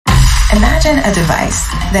Imagine a device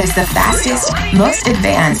that is the fastest, most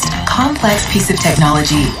advanced, complex piece of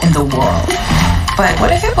technology in the world. But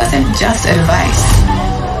what if it wasn't just a device?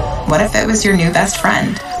 What if it was your new best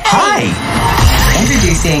friend? Hi!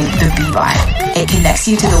 Introducing the Beebot. It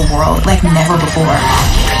connects you to the world like never before.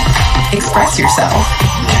 Express yourself.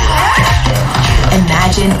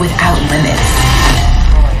 Imagine without limits.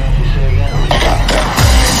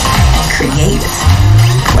 Create,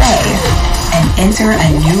 play, and enter a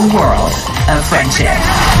new world of friendship.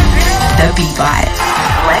 The Beebot.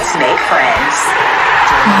 Let's make friends.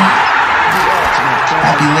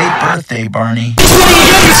 Happy late birthday, Barney.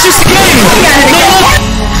 It's just a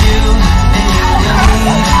game!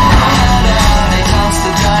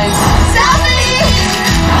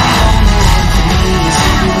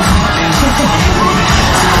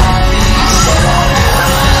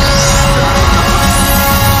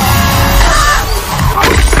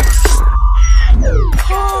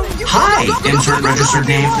 Hi, insert registered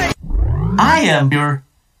name. I am your.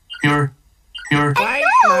 I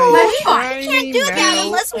can't do that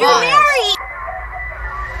unless we're married.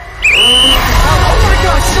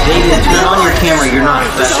 David, turn on your camera. You're not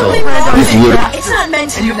special. It's not meant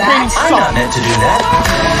to do that. I'm not meant to do that.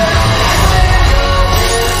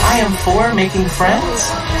 I am for making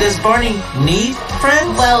friends. Does Barney need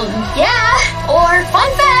friends? Well, yeah. Or, fun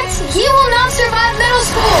fact, he will not survive middle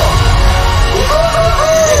school.